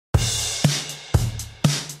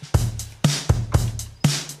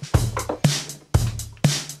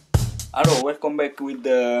Hello, welcome back with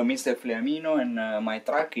Mrfleamino and my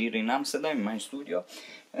track here in Amsterdam, in my studio.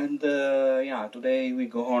 And yeah, today we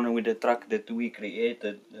go on with the track that we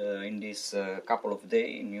created in this couple of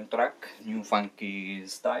days, new track, NuFunky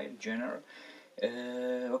style, genre.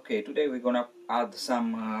 Okay, today we're gonna add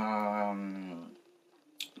some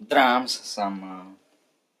drums, some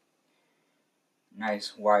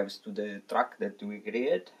nice vibes to the track that we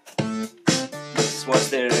created. This was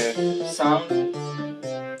the sound.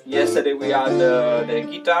 Yesterday we had the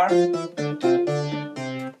guitar,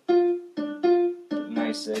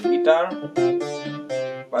 nice guitar,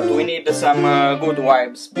 but we need some good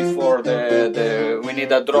vibes before we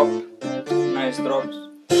need a drop, nice drops.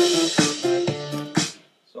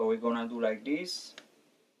 So we're gonna do like this.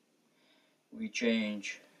 We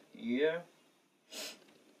change here,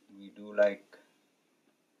 we do like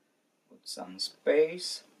put some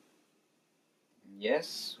space.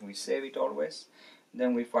 Yes, we save it always.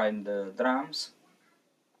 Then we find the drums.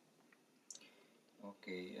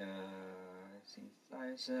 Okay,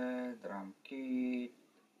 synthesizer, drum kit.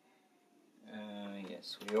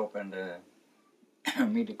 Yes, we open the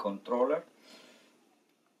MIDI controller.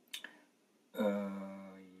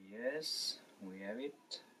 Yes, we have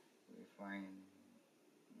it. We find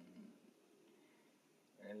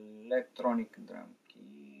electronic drum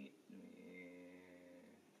kit.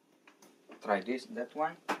 Try that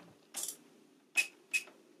one.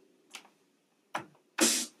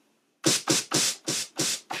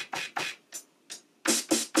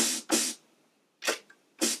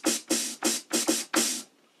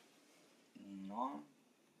 No,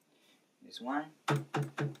 this one.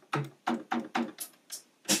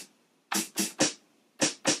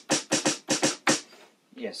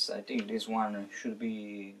 Yes, I think this one should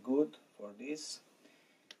be good for this.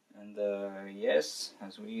 And yes,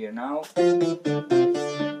 as we hear now.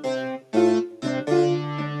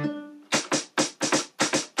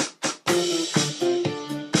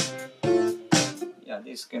 Yeah,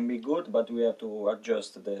 this can be good, but we have to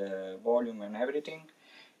adjust the volume and everything.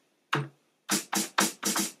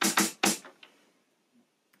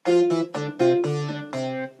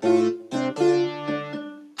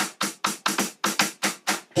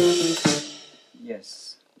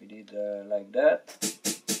 Yes, we did like that.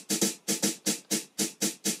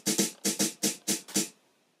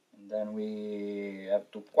 And then we have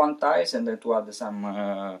to quantize and then to add some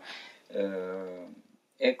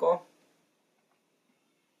echo.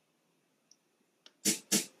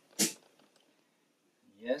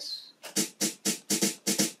 Yes.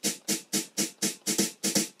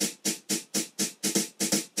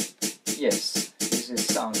 Yes, this is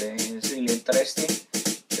sounding is really interesting.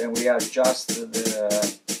 Then we adjust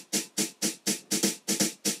the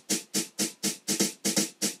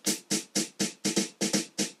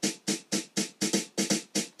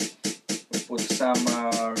we put some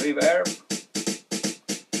reverb.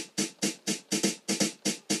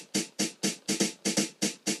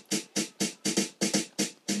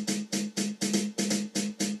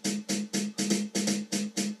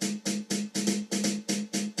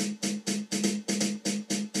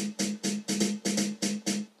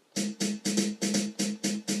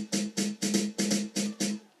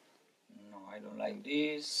 Like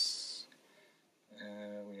this,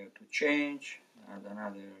 we have to change, add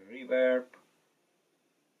another reverb,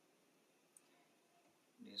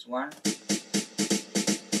 this one.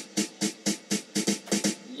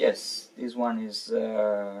 Yes, this one is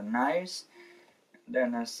nice.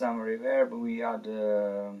 Then as some reverb we add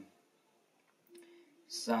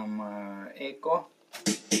some echo.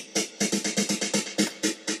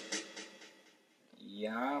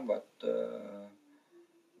 Yeah, but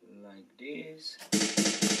like this.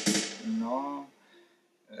 No.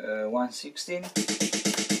 116.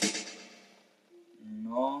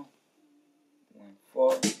 No.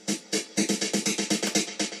 1/4.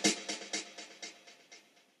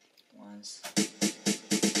 Once.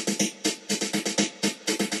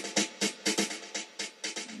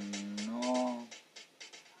 No.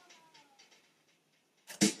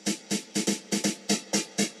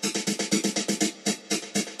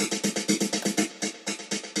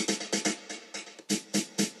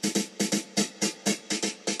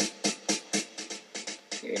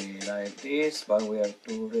 Like this, but we have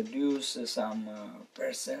to reduce some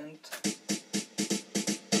percent.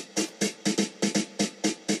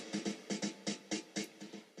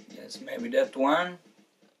 Yes, maybe that one.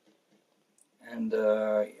 And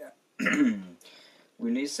yeah.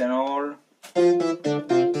 We listen all.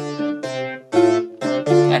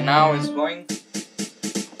 And now it's going.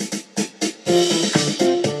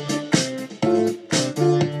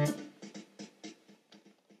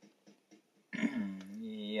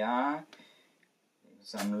 Yeah.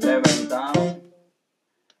 some level down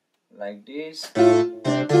like this.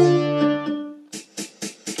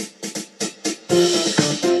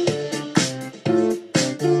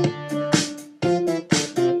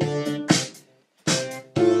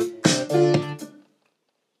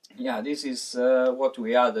 Yeah, this is what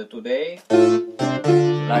we added today,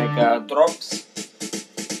 like drops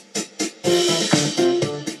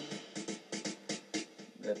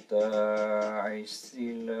that I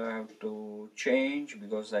still have to change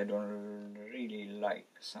because I don't really like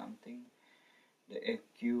something. The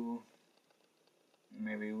EQ,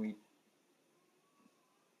 maybe we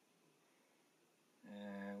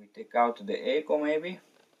take out the echo, maybe.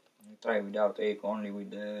 Try without echo, only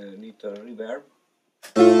with a little reverb.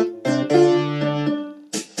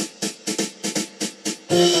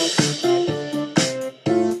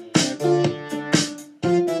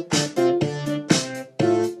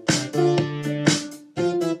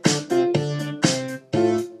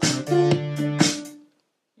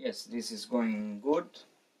 Yes, this is going good.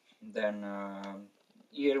 Then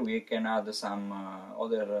here we can add some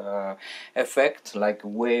other effect, like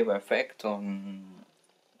wave effect, on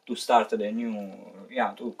to start the new,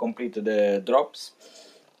 to complete the drops.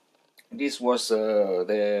 This was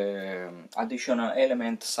the additional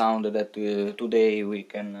element sound that today we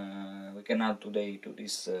can add today to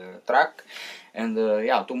this track, and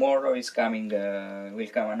tomorrow is coming. Will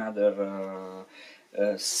come another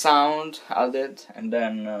sound added, and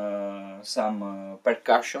then some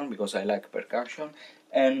percussion, because I like percussion,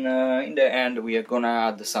 and in the end we are gonna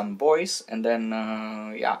add some voice, and then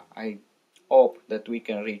I hope that we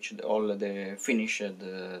can reach all the finished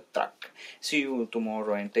track. See you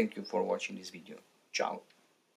tomorrow, and thank you for watching this video. Ciao.